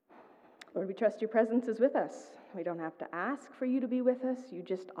Lord, we trust your presence is with us. We don't have to ask for you to be with us. You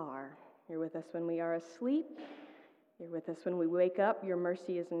just are. You're with us when we are asleep. You're with us when we wake up. Your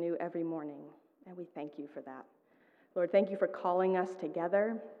mercy is new every morning, and we thank you for that. Lord, thank you for calling us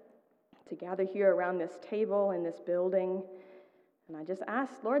together to gather here around this table in this building. And I just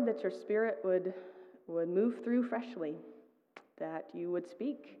ask, Lord, that your Spirit would move through freshly, that you would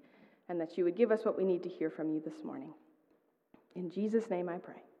speak, and that you would give us what we need to hear from you this morning. In Jesus' name I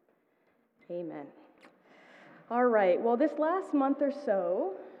pray. Amen. All right, well, this last month or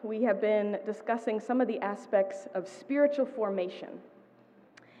so, we have been discussing some of the aspects of spiritual formation.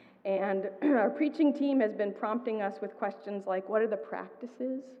 And our preaching team has been prompting us with questions like, what are the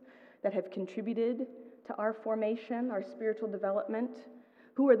practices that have contributed to our formation, our spiritual development?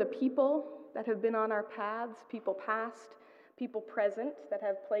 Who are the people that have been on our paths, people past, people present, that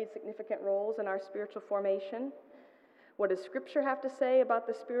have played significant roles in our spiritual formation? What does Scripture have to say about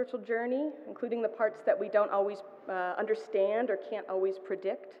the spiritual journey, including the parts that we don't always understand or can't always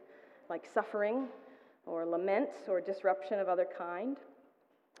predict, like suffering or lament or disruption of other kind?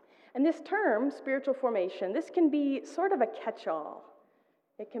 And this term, spiritual formation, this can be sort of a catch-all.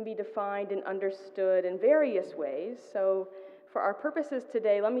 It can be defined and understood in various ways. So for our purposes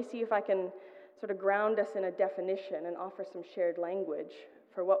today, let me see if I can sort of ground us in a definition and offer some shared language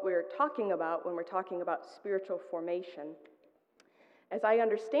for what we're talking about when we're talking about spiritual formation. As I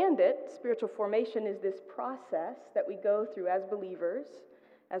understand it, spiritual formation is this process that we go through as believers,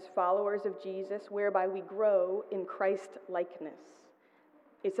 as followers of Jesus, whereby we grow in Christ-likeness.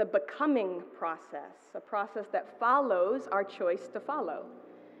 It's a becoming process, a process that follows our choice to follow.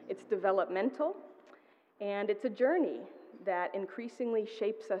 It's developmental, and it's a journey that increasingly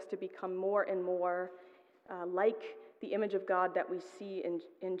shapes us to become more and more like the image of God that we see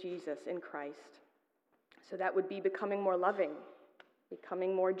in Jesus, in Christ. So that would be becoming more loving,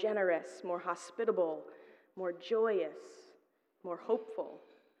 becoming more generous, more hospitable, more joyous, more hopeful,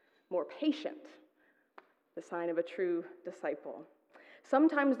 more patient, the sign of a true disciple.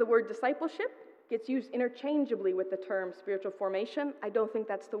 Sometimes the word discipleship gets used interchangeably with the term spiritual formation. I don't think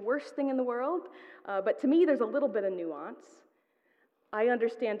that's the worst thing in the world, but to me there's a little bit of nuance. I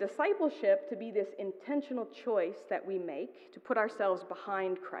understand discipleship to be this intentional choice that we make to put ourselves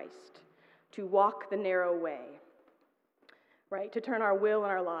behind Christ, to walk the narrow way, right? To turn our will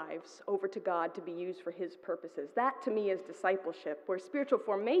and our lives over to God to be used for his purposes. That to me is discipleship, where spiritual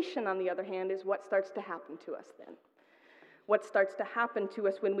formation, on the other hand, is what starts to happen to us then. What starts to happen to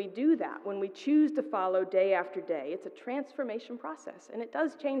us when we do that, when we choose to follow day after day. It's a transformation process, and it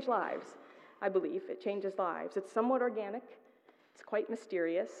does change lives, I believe. It changes lives. It's somewhat organic. It's quite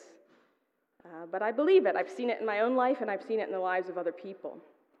mysterious, but I believe it. I've seen it in my own life, and I've seen it in the lives of other people.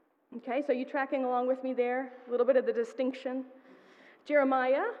 Okay, so you tracking along with me there? A little bit of the distinction.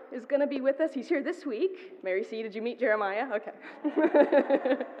 Jeremiah is going to be with us. He's here this week. Mary C., did you meet Jeremiah?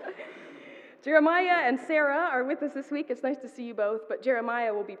 Okay. Jeremiah and Sarah are with us this week. It's nice to see you both, but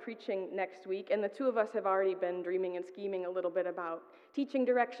Jeremiah will be preaching next week, and the two of us have already been dreaming and scheming a little bit about teaching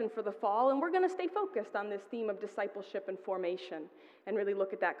direction for the fall, and we're going to stay focused on this theme of discipleship and formation and really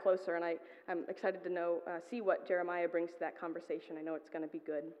look at that closer, and I'm excited to see what Jeremiah brings to that conversation. I know it's going to be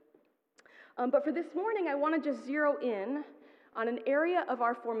good. But for this morning, I want to just zero in on an area of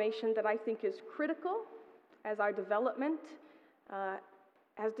our formation that I think is critical as our development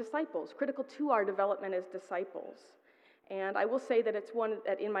as disciples, critical to our development as disciples. And I will say that it's one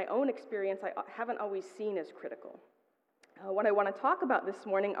that in my own experience I haven't always seen as critical. What I want to talk about this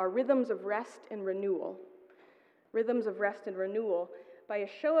morning are rhythms of rest and renewal. Rhythms of rest and renewal. By a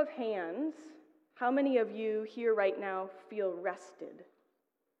show of hands, how many of you here right now feel rested?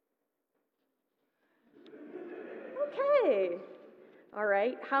 Okay. All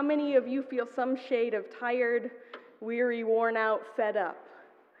right. How many of you feel some shade of tired, weary, worn out, fed up?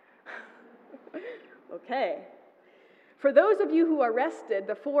 Okay. For those of you who are rested,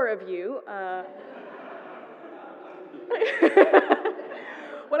 the four of you,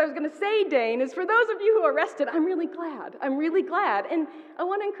 what I was going to say, Dane, is for those of you who are rested, I'm really glad. I'm really glad. And I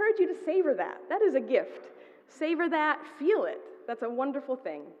want to encourage you to savor that. That is a gift. Savor that, feel it. That's a wonderful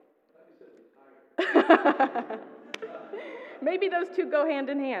thing. Maybe those two go hand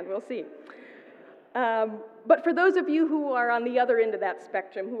in hand. We'll see. But for those of you who are on the other end of that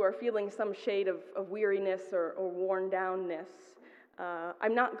spectrum, who are feeling some shade of weariness or worn downness,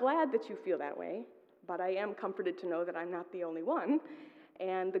 I'm not glad that you feel that way, but I am comforted to know that I'm not the only one.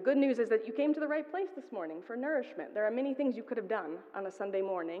 And the good news is that you came to the right place this morning for nourishment. There are many things you could have done on a Sunday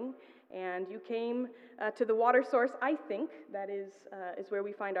morning, and you came to the water source, I think, that is where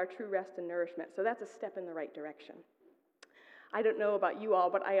we find our true rest and nourishment. So that's a step in the right direction. I don't know about you all,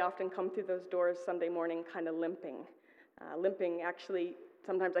 but I often come through those doors Sunday morning kind of limping. Limping, actually,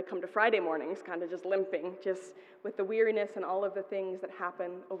 sometimes I come to Friday mornings kind of just limping, just with the weariness and all of the things that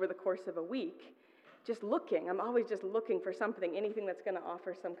happen over the course of a week. Just looking, I'm always just looking for something, anything that's going to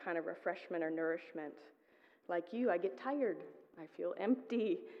offer some kind of refreshment or nourishment. Like you, I get tired. I feel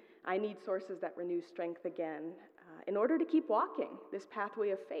empty. I need sources that renew strength again in order to keep walking this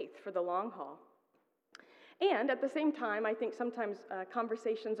pathway of faith for the long haul. And at the same time, I think sometimes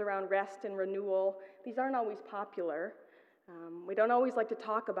conversations around rest and renewal, these aren't always popular. We don't always like to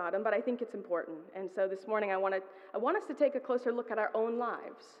talk about them, but I think it's important. And so this morning I want us to take a closer look at our own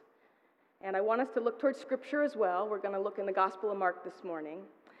lives. And I want us to look towards Scripture as well. We're going to look in the Gospel of Mark this morning.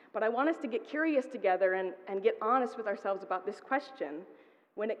 But I want us to get curious together and get honest with ourselves about this question.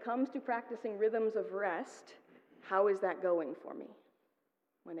 When it comes to practicing rhythms of rest, how is that going for me?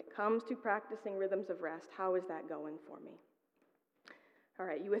 When it comes to practicing rhythms of rest, how is that going for me? All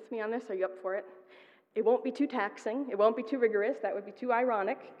right, you with me on this? Are you up for it? It won't be too taxing. It won't be too rigorous. That would be too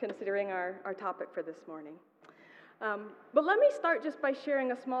ironic, considering our topic for this morning. But let me start just by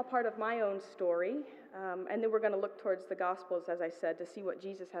sharing a small part of my own story, and then we're going to look towards the Gospels, as I said, to see what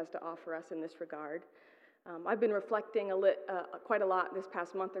Jesus has to offer us in this regard. I've been reflecting quite a lot this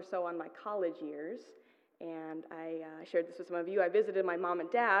past month or so on my college years, and I shared this with some of you. I visited my mom and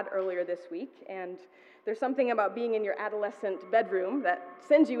dad earlier this week, and there's something about being in your adolescent bedroom that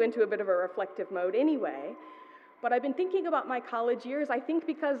sends you into a bit of a reflective mode anyway. But I've been thinking about my college years, I think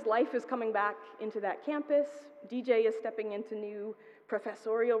because life is coming back into that campus, DJ is stepping into new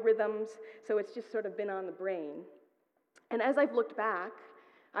professorial rhythms, so it's just sort of been on the brain. And as I've looked back,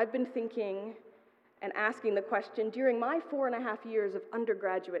 I've been thinking and asking the question, during my 4.5 years of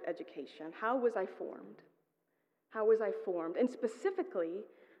undergraduate education, how was I formed? How was I formed? And specifically,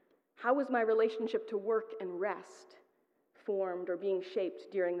 how was my relationship to work and rest formed or being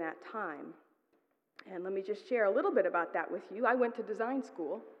shaped during that time? And let me just share a little bit about that with you. I went to design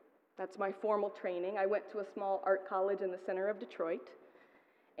school. That's my formal training. I went to a small art college in the center of Detroit,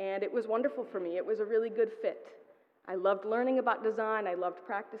 and it was wonderful for me. It was a really good fit. I loved learning about design. I loved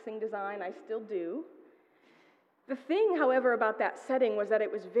practicing design. I still do. The thing, however, about that setting was that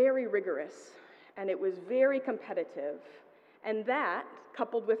it was very rigorous, and it was very competitive. And that,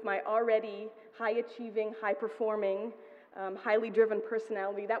 coupled with my already high-achieving, high-performing, highly driven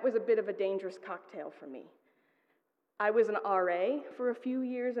personality, that was a bit of a dangerous cocktail for me. I was an RA for a few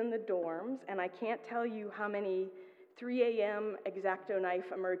years in the dorms, and I can't tell you how many 3 a.m. X-Acto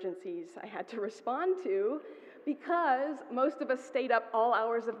knife emergencies I had to respond to because most of us stayed up all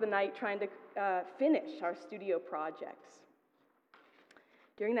hours of the night trying to finish our studio projects.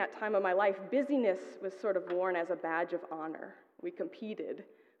 During that time of my life, busyness was sort of worn as a badge of honor. We competed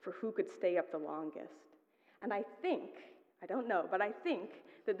for who could stay up the longest. And I think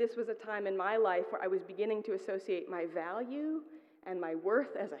that this was a time in my life where I was beginning to associate my value and my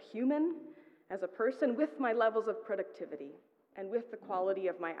worth as a human, as a person, with my levels of productivity and with the quality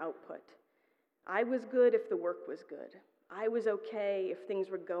of my output. I was good if the work was good. I was okay if things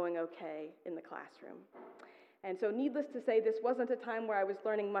were going okay in the classroom. And so needless to say, this wasn't a time where I was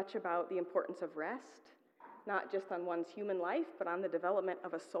learning much about the importance of rest, not just on one's human life, but on the development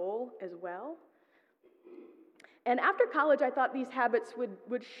of a soul as well. And after college, I thought these habits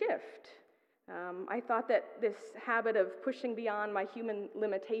would shift. I thought that this habit of pushing beyond my human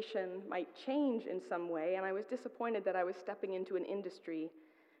limitation might change in some way, and I was disappointed that I was stepping into an industry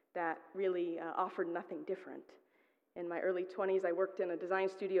that really offered nothing different. In my early 20s, I worked in a design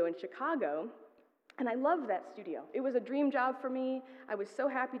studio in Chicago, and I loved that studio. It was a dream job for me. I was so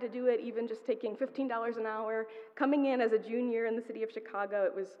happy to do it, even just taking $15 an hour, coming in as a junior in the city of Chicago.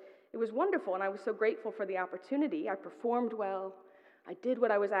 It was wonderful, and I was so grateful for the opportunity. I performed well. I did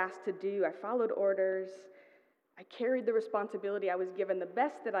what I was asked to do. I followed orders. I carried the responsibility. I was given the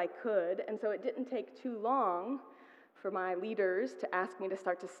best that I could, and so it didn't take too long for my leaders to ask me to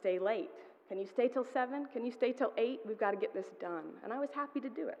start to stay late. Can you stay till 7? Can you stay till 8? We've got to get this done. And I was happy to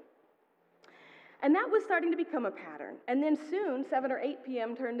do it. And that was starting to become a pattern. And then soon, 7 or 8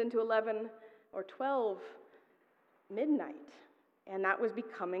 p.m. turned into 11 or 12 midnight. And that was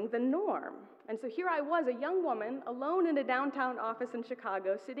becoming the norm. And so here I was, a young woman, alone in a downtown office in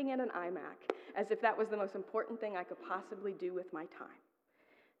Chicago, sitting at an iMac, as if that was the most important thing I could possibly do with my time.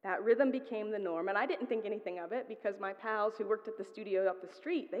 That rhythm became the norm, and I didn't think anything of it because my pals who worked at the studio up the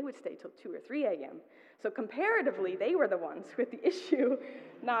street, they would stay till 2 or 3 a.m. So comparatively, they were the ones with the issue,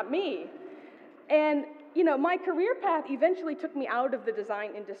 not me. And, my career path eventually took me out of the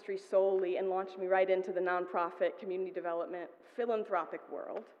design industry solely and launched me right into the nonprofit, community development, philanthropic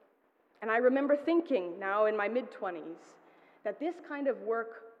world. And I remember thinking, now in my mid-20s, that this kind of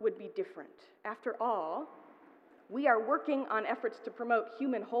work would be different. After all, we are working on efforts to promote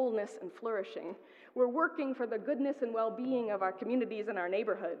human wholeness and flourishing. We're working for the goodness and well-being of our communities and our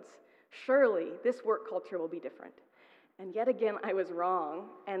neighborhoods. Surely, this work culture will be different. And yet again, I was wrong.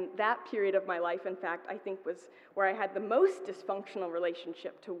 And that period of my life, in fact, I think was where I had the most dysfunctional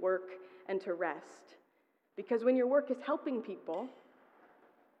relationship to work and to rest. Because when your work is helping people,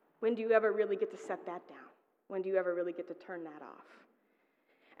 when do you ever really get to set that down? When do you ever really get to turn that off?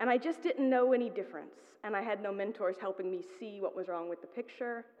 And I just didn't know any difference. And I had no mentors helping me see what was wrong with the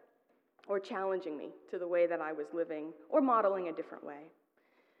picture or challenging me to the way that I was living or modeling a different way.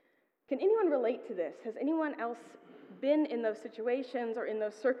 Can anyone relate to this? Has anyone else been in those situations or in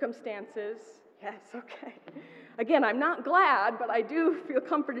those circumstances? Yes, okay. Again, I'm not glad, but I do feel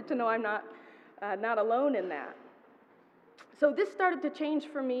comforted to know I'm not alone in that. So this started to change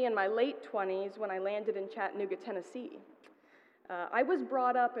for me in my late 20s when I landed in Chattanooga, Tennessee. I was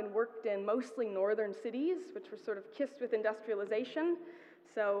brought up and worked in mostly northern cities, which were sort of kissed with industrialization.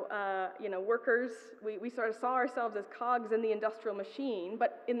 So, workers, we sort of saw ourselves as cogs in the industrial machine,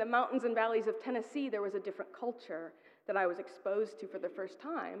 but in the mountains and valleys of Tennessee, there was a different culture that I was exposed to for the first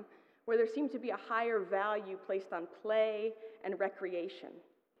time, where there seemed to be a higher value placed on play and recreation.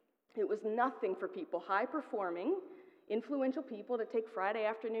 It was nothing for people, high-performing, influential people, to take Friday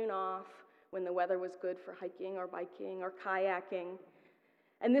afternoon off when the weather was good for hiking or biking or kayaking.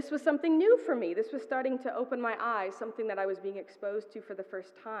 And this was something new for me. This was starting to open my eyes, something that I was being exposed to for the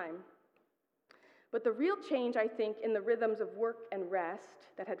first time. But the real change, I think, in the rhythms of work and rest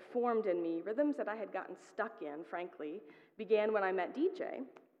that had formed in me, rhythms that I had gotten stuck in, frankly, began when I met DJ.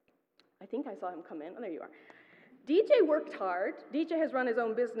 I think I saw him come in. Oh, there you are. DJ worked hard. DJ has run his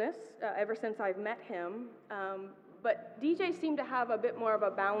own business ever since I've met him. But DJ seemed to have a bit more of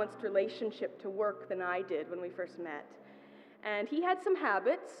a balanced relationship to work than I did when we first met. And he had some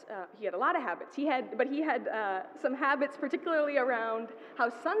habits. He had a lot of habits. He had some habits, particularly around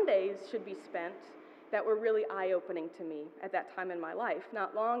how Sundays should be spent, that were really eye-opening to me at that time in my life.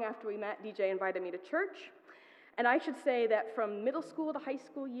 Not long after we met, DJ invited me to church. And I should say that from middle school to high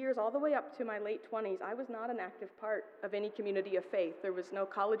school years, all the way up to my late 20s, I was not an active part of any community of faith. There was no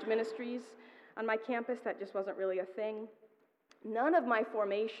college ministries on my campus. That just wasn't really a thing. None of my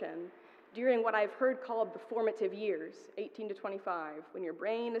formation during what I've heard called the formative years, 18 to 25, when your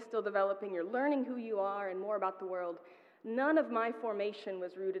brain is still developing, you're learning who you are and more about the world, none of my formation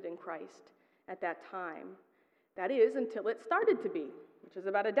was rooted in Christ at that time. That is, until it started to be, which is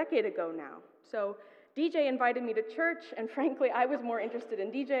about a decade ago now. So DJ invited me to church, and frankly, I was more interested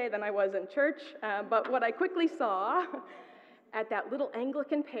in DJ than I was in church. But what I quickly saw at that little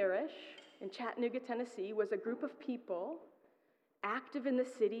Anglican parish in Chattanooga, Tennessee, was a group of people active in the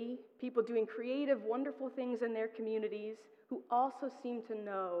city, people doing creative, wonderful things in their communities, who also seemed to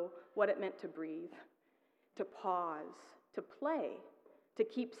know what it meant to breathe, to pause, to play, to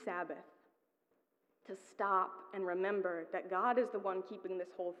keep Sabbath, to stop and remember that God is the one keeping this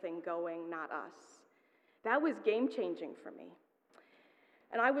whole thing going, not us. That was game-changing for me.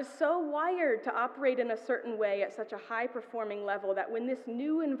 And I was so wired to operate in a certain way at such a high-performing level that when this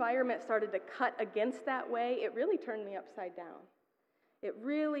new environment started to cut against that way, it really turned me upside down. It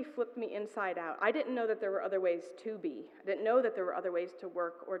really flipped me inside out. I didn't know that there were other ways to be. I didn't know that there were other ways to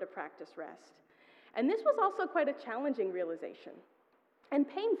work or to practice rest. And this was also quite a challenging realization and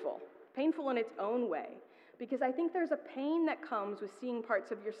painful in its own way, because I think there's a pain that comes with seeing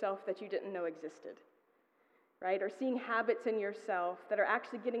parts of yourself that you didn't know existed, right? Or seeing habits in yourself that are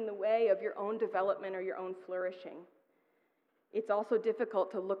actually getting in the way of your own development or your own flourishing. It's also difficult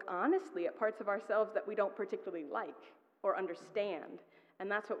to look honestly at parts of ourselves that we don't particularly like or understand. And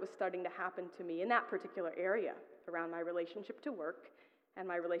that's what was starting to happen to me in that particular area around my relationship to work and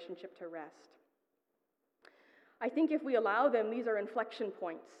my relationship to rest. I think if we allow them, these are inflection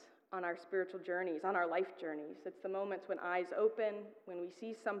points on our spiritual journeys, on our life journeys. It's the moments when eyes open, when we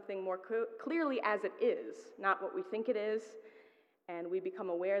see something more clearly as it is, not what we think it is, and we become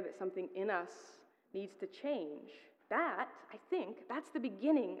aware that something in us needs to change. That, I think, that's the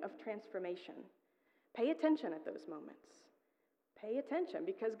beginning of transformation. Pay attention at those moments. Pay attention,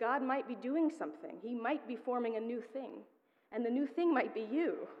 because God might be doing something. He might be forming a new thing, and the new thing might be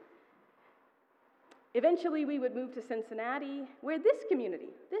you. Eventually, we would move to Cincinnati, where this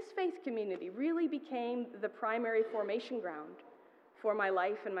faith community, really became the primary formation ground for my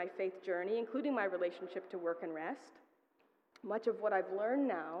life and my faith journey, including my relationship to work and rest. Much of what I've learned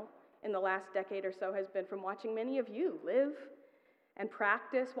now in the last decade or so has been from watching many of you live and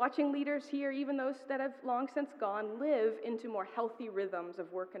practice, watching leaders here, even those that have long since gone, live into more healthy rhythms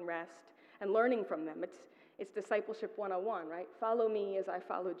of work and rest, and learning from them. It's Discipleship 101, right? Follow me as I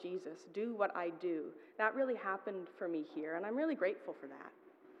follow Jesus. Do what I do. That really happened for me here, and I'm really grateful for that.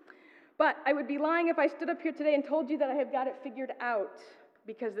 But I would be lying if I stood up here today and told you that I have got it figured out,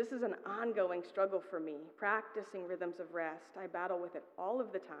 because this is an ongoing struggle for me, practicing rhythms of rest. I battle with it all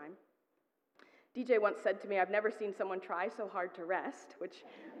of the time. DJ once said to me, I've never seen someone try so hard to rest, which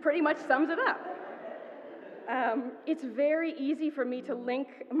pretty much sums it up. It's very easy for me to link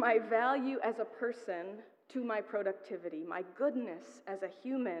my value as a person to my productivity, my goodness as a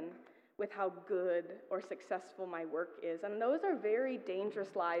human, with how good or successful my work is. And those are very dangerous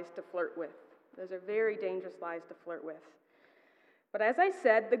lies to flirt with. Those are very dangerous lies to flirt with. But as I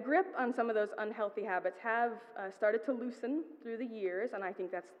said, the grip on some of those unhealthy habits have started to loosen through the years, and I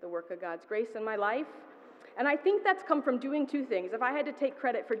think that's the work of God's grace in my life. And I think that's come from doing two things. If I had to take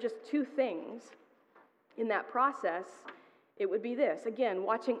credit for just two things in that process, it would be this. Again,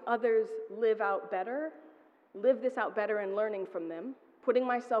 watching others live this out better and learning from them, putting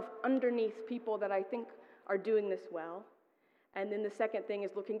myself underneath people that I think are doing this well. And then the second thing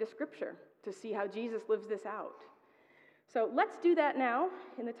is looking to Scripture to see how Jesus lives this out. So let's do that now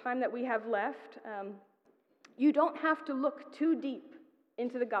in the time that we have left. You don't have to look too deep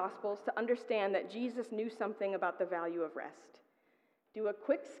into the Gospels to understand that Jesus knew something about the value of rest. Do a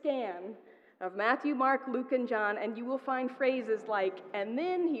quick scan of Matthew, Mark, Luke, and John, and you will find phrases like, and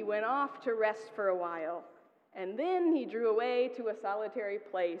then he went off to rest for a while, and then he drew away to a solitary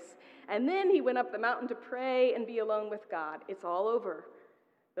place, and then he went up the mountain to pray and be alone with God. It's all over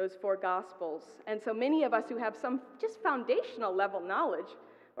those four Gospels. And so many of us who have some just foundational level knowledge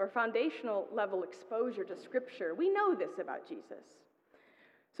or foundational level exposure to Scripture, we know this about Jesus.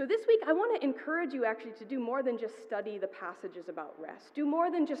 So this week, I want to encourage you actually to do more than just study the passages about rest. Do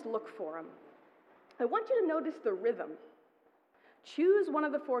more than just look for them. I want you to notice the rhythm. Choose one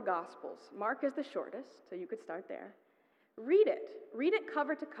of the four Gospels. Mark is the shortest, so you could start there. Read it. Read it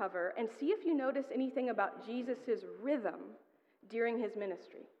cover to cover and see if you notice anything about Jesus' rhythm during his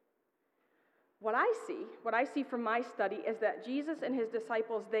ministry. What I see from my study is that Jesus and his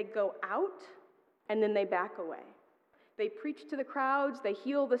disciples, they go out and then they back away. They preach to the crowds, they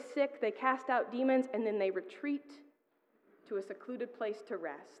heal the sick, they cast out demons, and then they retreat to a secluded place to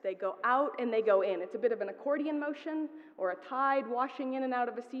rest. They go out and they go in. It's a bit of an accordion motion, or a tide washing in and out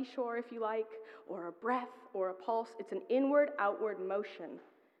of a seashore, if you like, or a breath or a pulse. It's an inward-outward motion.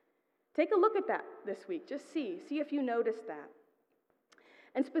 Take a look at that this week. Just see if you notice that.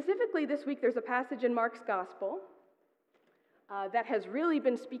 And specifically this week, there's a passage in Mark's Gospel that has really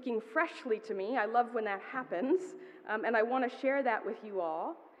been speaking freshly to me. I love when that happens, and I want to share that with you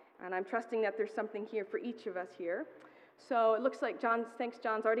all. And I'm trusting that there's something here for each of us here. So it looks like John's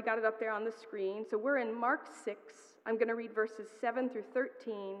already got it up there on the screen. So we're in Mark 6. I'm going to read verses 7 through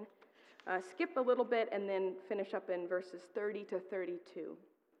 13, skip a little bit, and then finish up in verses 30 to 32.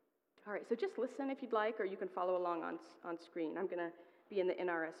 All right, so just listen if you'd like, or you can follow along on screen. I'm going to be in the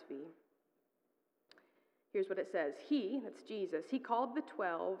NRSV. Here's what it says. That's Jesus, he called the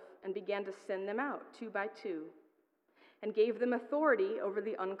 12 and began to send them out 2 by 2 and gave them authority over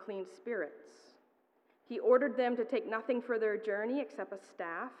the unclean spirits. He ordered them to take nothing for their journey except a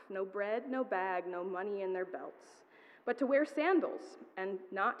staff, no bread, no bag, no money in their belts, but to wear sandals and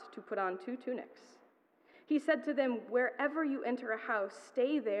not to put on 2 tunics. He said to them, wherever you enter a house,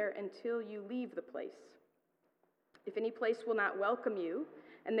 stay there until you leave the place. If any place will not welcome you,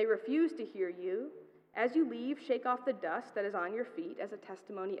 and they refuse to hear you, as you leave, shake off the dust that is on your feet as a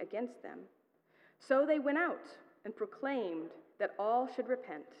testimony against them. So they went out and proclaimed that all should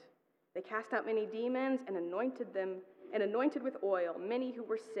repent. They cast out many demons and anointed with oil many who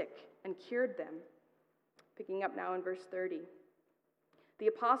were sick and cured them. Picking up now in verse 30. The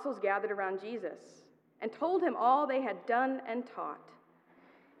apostles gathered around Jesus and told him all they had done and taught.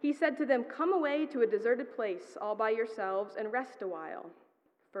 He said to them, come away to a deserted place all by yourselves and rest a while.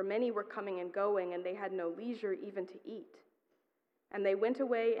 For many were coming and going, and they had no leisure even to eat. And they went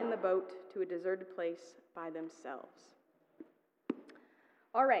away in the boat to a deserted place by themselves.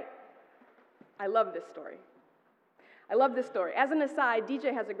 All right. I love this story. As an aside,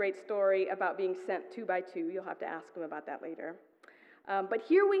 DJ has a great story about being sent 2 by 2. You'll have to ask him about that later. But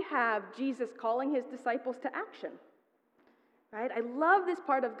here we have Jesus calling his disciples to action. Right? I love this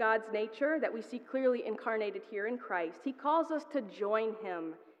part of God's nature that we see clearly incarnated here in Christ. He calls us to join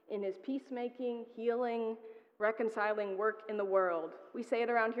him in his peacemaking, healing, reconciling work in the world. We say it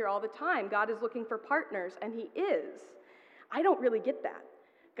around here all the time. God is looking for partners, and he is. I don't really get that.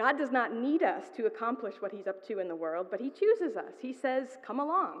 God does not need us to accomplish what he's up to in the world, but he chooses us. He says, come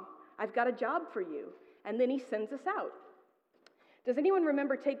along. I've got a job for you. And then he sends us out. Does anyone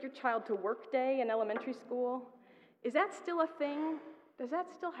remember Take Your Child to Work Day in elementary school? Is that still a thing? Does that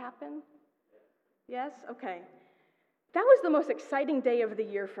still happen? Yes? Okay. That was the most exciting day of the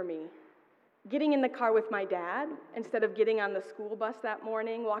year for me. Getting in the car with my dad instead of getting on the school bus that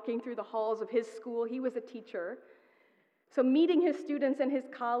morning, walking through the halls of his school. He was a teacher. So meeting his students and his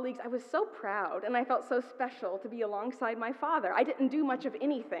colleagues, I was so proud, and I felt so special to be alongside my father. I didn't do much of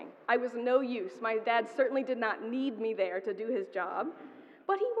anything. I was no use. My dad certainly did not need me there to do his job,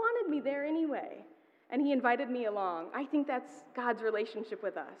 but he wanted me there anyway, and he invited me along. I think that's God's relationship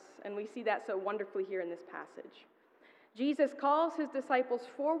with us, and we see that so wonderfully here in this passage. Jesus calls his disciples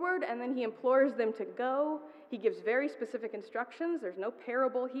forward, and then he implores them to go. He gives very specific instructions. There's no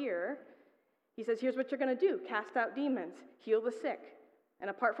parable here. He says, here's what you're going to do. Cast out demons, heal the sick. And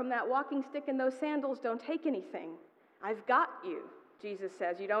apart from that walking stick and those sandals, don't take anything. I've got you, Jesus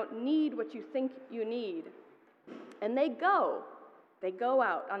says. You don't need what you think you need. And they go. They go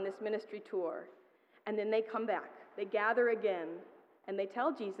out on this ministry tour. And then they come back. They gather again. And they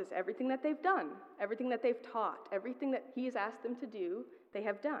tell Jesus everything that they've done, everything that they've taught, everything that he has asked them to do, they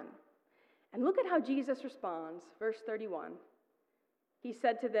have done. And look at how Jesus responds. Verse 31. He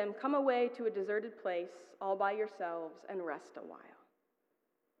said to them, come away to a deserted place all by yourselves and rest a while.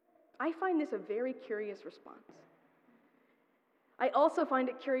 I find this a very curious response. I also find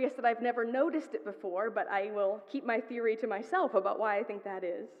it curious that I've never noticed it before, but I will keep my theory to myself about why I think that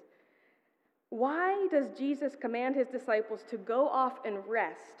is. Why does Jesus command his disciples to go off and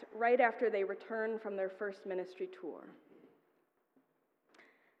rest right after they return from their first ministry tour?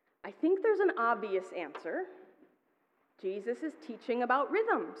 I think there's an obvious answer. Jesus is teaching about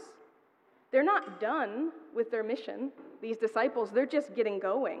rhythms. They're not done with their mission. These disciples, they're just getting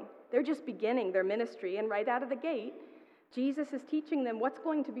going. They're just beginning their ministry, and right out of the gate, Jesus is teaching them what's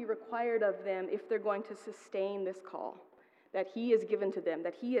going to be required of them if they're going to sustain this call that he has given to them,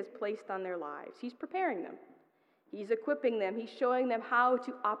 that he has placed on their lives. He's preparing them. He's equipping them. He's showing them how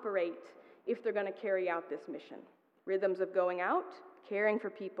to operate if they're going to carry out this mission. Rhythms of going out, caring for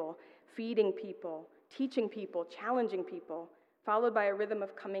people, feeding people, teaching people, challenging people, followed by a rhythm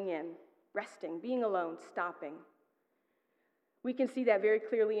of coming in, resting, being alone, stopping. We can see that very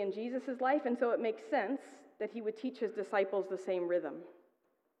clearly in Jesus' life, and so it makes sense that he would teach his disciples the same rhythm.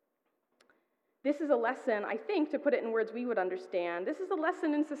 This is a lesson, I think, to put it in words we would understand, this is a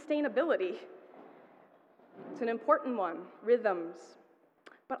lesson in sustainability. It's an important one, rhythms.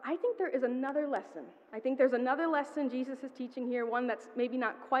 But I think there is another lesson. I think there's another lesson Jesus is teaching here, one that's maybe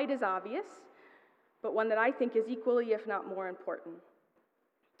not quite as obvious, but one that I think is equally, if not more important.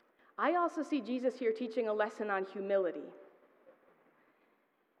 I also see Jesus here teaching a lesson on humility.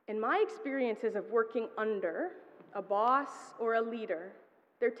 In my experiences of working under a boss or a leader,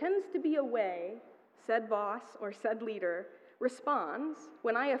 there tends to be a way said boss or said leader responds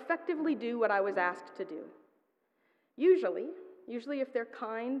when I effectively do what I was asked to do. Usually if they're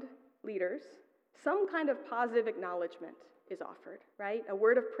kind leaders, some kind of positive acknowledgement is offered, right? A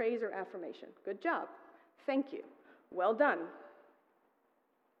word of praise or affirmation. Good job. Thank you. Well done.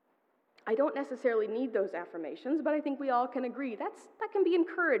 I don't necessarily need those affirmations, but I think we all can agree that can be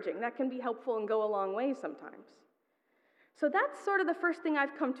encouraging, that can be helpful and go a long way sometimes. So that's sort of the first thing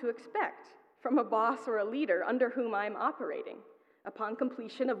I've come to expect from a boss or a leader under whom I'm operating upon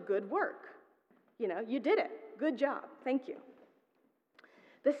completion of good work. You did it. Good job. Thank you.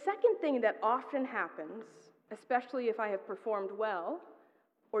 The second thing that often happens, especially if I have performed well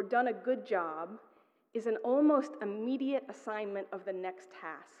or done a good job, is an almost immediate assignment of the next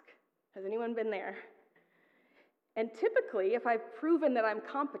task. Has anyone been there? And typically, if I've proven that I'm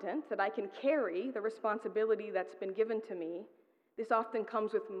competent, that I can carry the responsibility that's been given to me, this often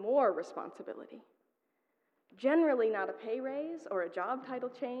comes with more responsibility. Generally not a pay raise or a job title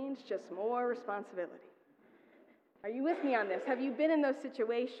change, just more responsibility. Are you with me on this? Have you been in those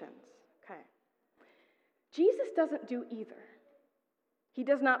situations? Okay. Jesus doesn't do either. He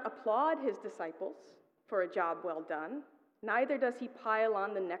does not applaud his disciples for a job well done. Neither does he pile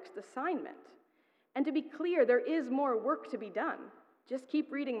on the next assignment. And to be clear, there is more work to be done. Just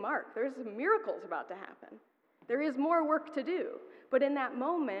keep reading Mark. There's miracles about to happen. There is more work to do. But in that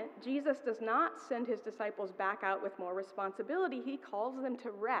moment, Jesus does not send his disciples back out with more responsibility. He calls them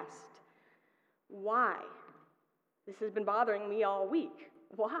to rest. Why? This has been bothering me all week.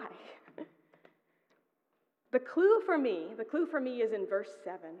 Why? The clue for me is in verse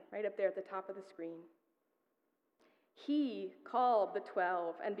 7, right up there at the top of the screen. He called the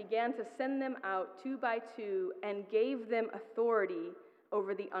 12 and began to send them out 2 by 2 and gave them authority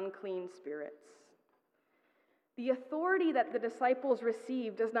over the unclean spirits. The authority that the disciples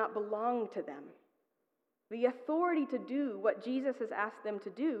received does not belong to them. The authority to do what Jesus has asked them to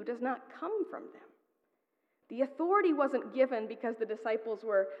do does not come from them. The authority wasn't given because the disciples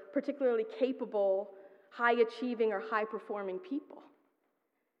were particularly capable, high-achieving, or high-performing people.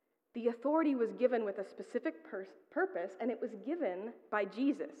 The authority was given with a specific purpose, and it was given by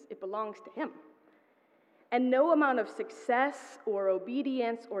Jesus. It belongs to him. And no amount of success or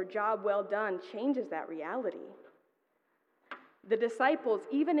obedience or job well done changes that reality. The disciples,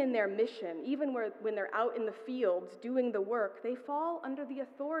 even in their mission, even when they're out in the fields doing the work, they fall under the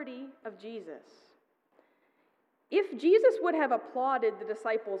authority of Jesus. If Jesus would have applauded the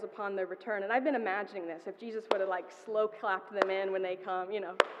disciples upon their return, and I've been imagining this, if Jesus would have slow clapped them in when they come,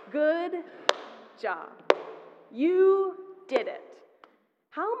 good job. You did it.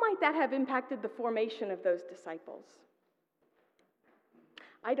 How might that have impacted the formation of those disciples?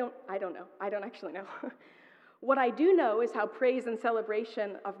 I don't know. I don't actually know. What I do know is how praise and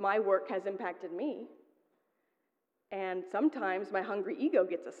celebration of my work has impacted me. And sometimes my hungry ego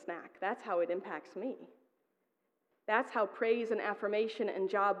gets a snack. That's how it impacts me. That's how praise and affirmation and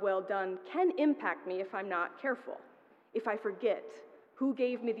job well done can impact me if I'm not careful, if I forget who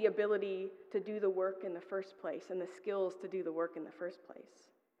gave me the ability to do the work in the first place and the skills to do the work in the first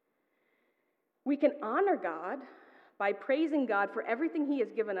place. We can honor God by praising God for everything he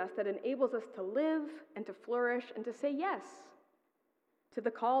has given us that enables us to live and to flourish and to say yes to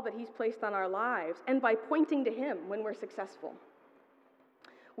the call that he's placed on our lives, and by pointing to him when we're successful.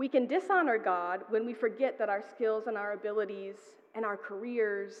 We can dishonor God when we forget that our skills and our abilities and our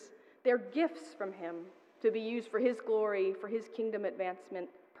careers, they're gifts from him to be used for his glory, for his kingdom advancement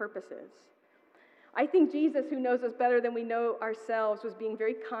purposes. I think Jesus, who knows us better than we know ourselves, was being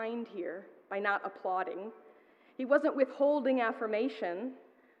very kind here by not applauding. He wasn't withholding affirmation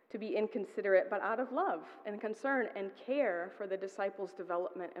to be inconsiderate, but out of love and concern and care for the disciples'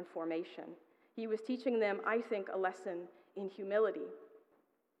 development and formation. He was teaching them, I think, a lesson in humility.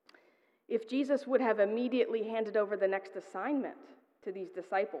 If Jesus would have immediately handed over the next assignment to these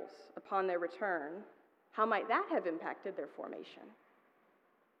disciples upon their return, how might that have impacted their formation?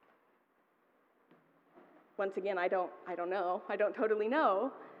 Once again, I don't know. I don't totally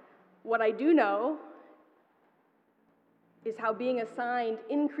know. What I do know is how being assigned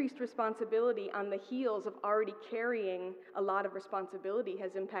increased responsibility on the heels of already carrying a lot of responsibility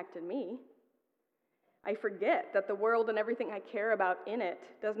has impacted me. I forget that the world and everything I care about in it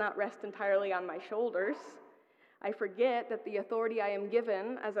does not rest entirely on my shoulders. I forget that the authority I am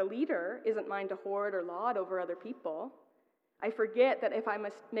given as a leader isn't mine to hoard or laud over other people. I forget that if I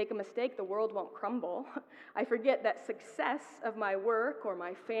must make a mistake, the world won't crumble. I forget that success of my work or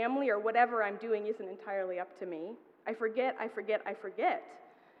my family or whatever I'm doing isn't entirely up to me. I forget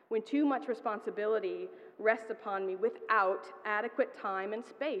when too much responsibility rests upon me without adequate time and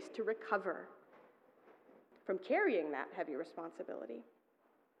space to recover from carrying that heavy responsibility.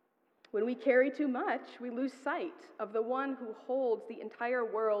 When we carry too much, we lose sight of the one who holds the entire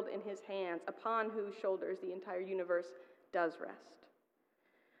world in his hands, upon whose shoulders the entire universe does rest.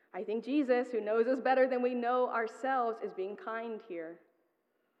 I think Jesus, who knows us better than we know ourselves, is being kind here.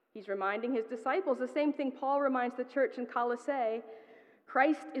 He's reminding his disciples the same thing Paul reminds the church in Colossae.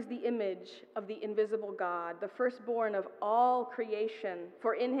 Christ is the image of the invisible God, the firstborn of all creation.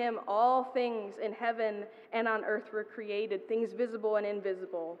 For in him all things in heaven and on earth were created, things visible and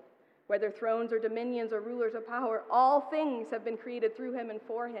invisible. Whether thrones or dominions or rulers of power, all things have been created through him and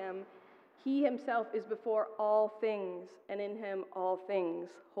for him. He himself is before all things, and in him all things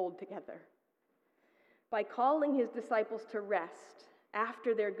hold together. By calling his disciples to rest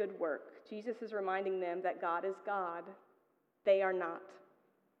after their good work, Jesus is reminding them that God is God. They are not.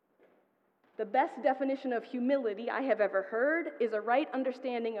 The best definition of humility I have ever heard is a right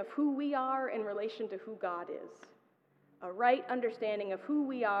understanding of who we are in relation to who God is. A right understanding of who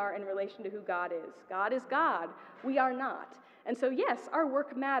we are in relation to who God is. God is God. We are not. And so, yes, our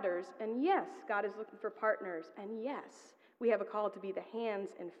work matters. And yes, God is looking for partners. And yes, we have a call to be the hands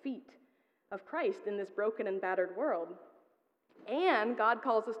and feet of Christ in this broken and battered world. And God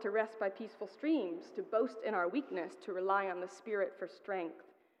calls us to rest by peaceful streams, to boast in our weakness, to rely on the Spirit for strength,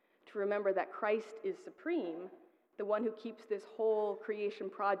 to remember that Christ is supreme, the one who keeps this whole creation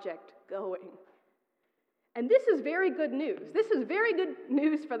project going. And this is very good news. This is very good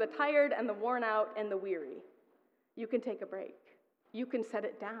news for the tired and the worn out and the weary. You can take a break. You can set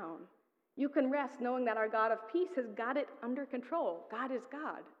it down. You can rest knowing that our God of peace has got it under control. God is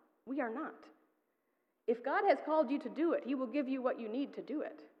God. We are not. If God has called you to do it, he will give you what you need to do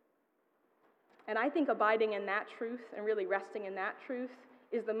it. And I think abiding in that truth and really resting in that truth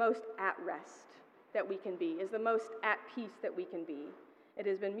is the most at rest that we can be, is the most at peace that we can be. It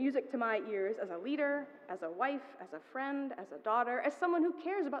has been music to my ears as a leader, as a wife, as a friend, as a daughter, as someone who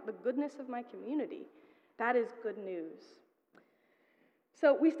cares about the goodness of my community. That is good news.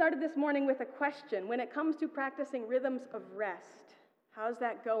 So we started this morning with a question. When it comes to practicing rhythms of rest, how's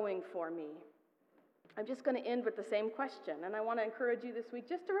that going for me? I'm just going to end with the same question, and I want to encourage you this week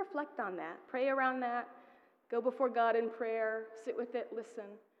just to reflect on that. Pray around that. Go before God in prayer. Sit with it. Listen.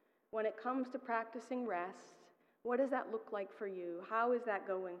 When it comes to practicing rest, what does that look like for you? How is that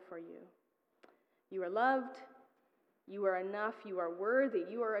going for you? You are loved. You are enough. You are worthy.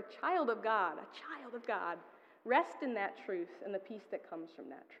 You are a child of God, a child of God. Rest in that truth and the peace that comes from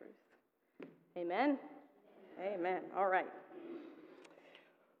that truth. Amen? Amen. All right.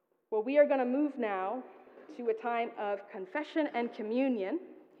 Well, we are going to move now to a time of confession and communion.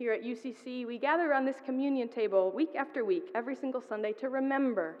 Here at UCC, we gather around this communion table week after week, every single Sunday, to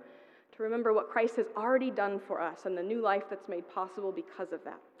remember what Christ has already done for us and the new life that's made possible because of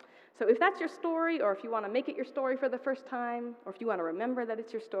that. So if that's your story, or if you want to make it your story for the first time, or if you want to remember that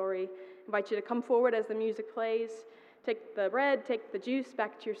it's your story, I invite you to come forward as the music plays. Take the bread, take the juice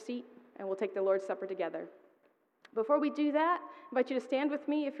back to your seat, and we'll take the Lord's Supper together. Before we do that, I invite you to stand with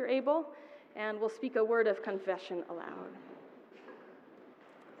me if you're able, and we'll speak a word of confession aloud.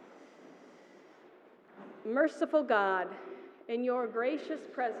 Merciful God, in your gracious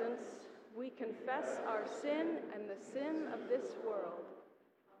presence, we confess our sin and the sin of this world.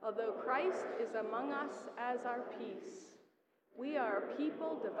 Although Christ is among us as our peace, we are a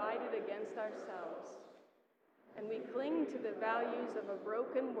people divided against ourselves, and we cling to the values of a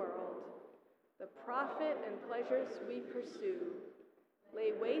broken world. The profit and pleasures we pursue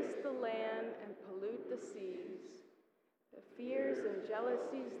lay waste the land and pollute the seas. The fears and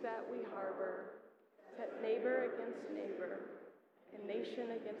jealousies that we harbor set neighbor against neighbor and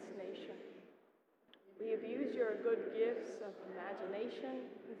nation against nation. We abuse your good gifts of imagination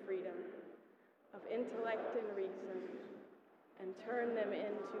and freedom, of intellect and reason, and turn them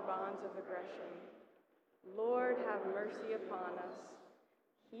into bonds of aggression. Lord, have mercy upon us.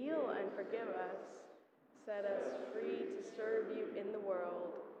 Heal and forgive us. Set us free to serve you in the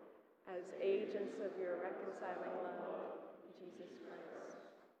world as agents of your reconciling love. In Jesus Christ.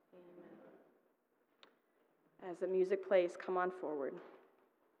 Amen. As the music plays, come on forward.